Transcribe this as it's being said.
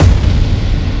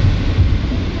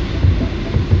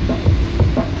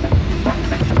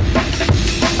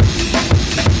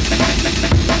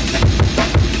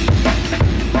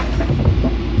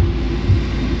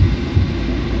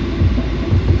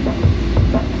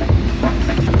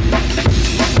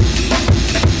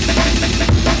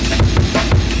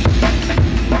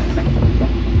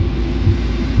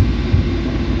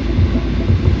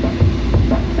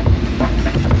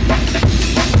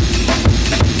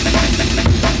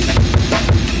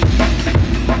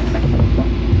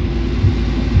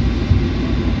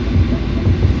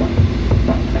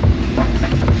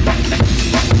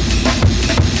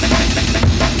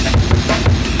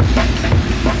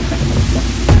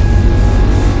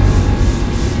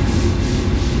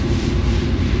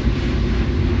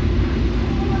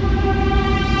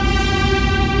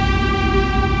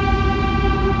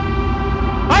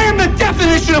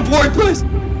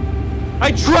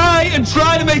I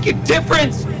try to make a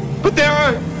difference, but there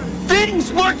are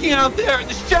things lurking out there in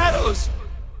the shadows.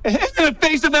 And in the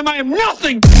face of them, I am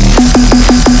nothing.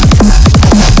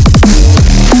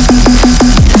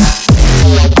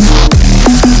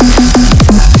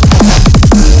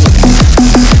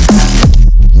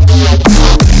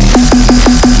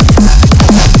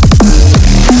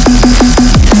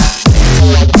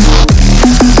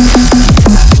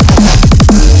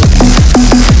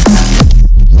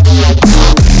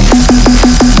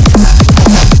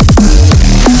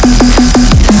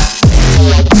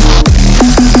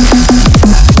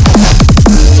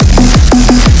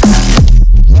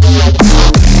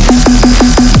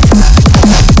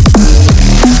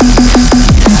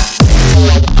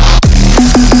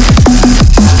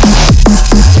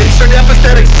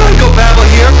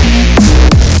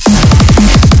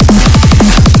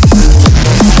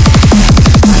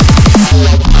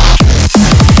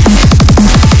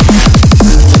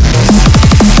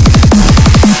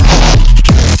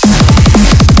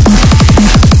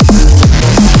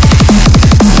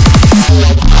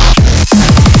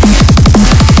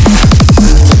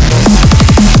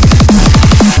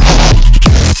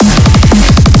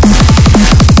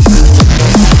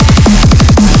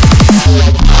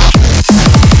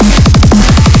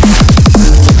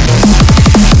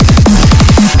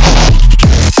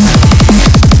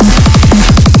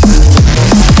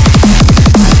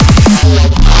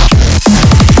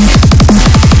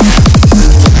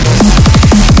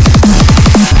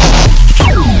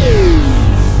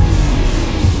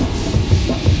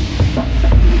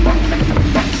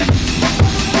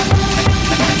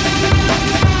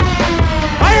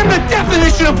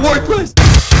 Definition of worthless!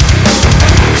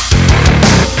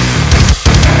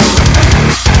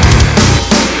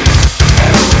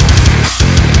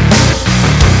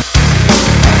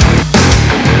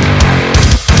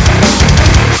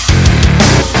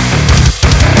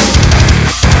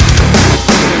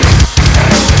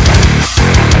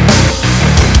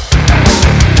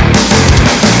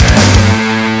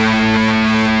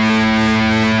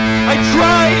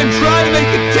 I try to make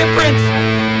a difference.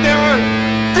 There are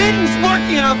things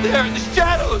lurking out there in the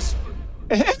shadows.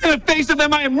 And in the face of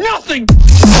them, I am nothing.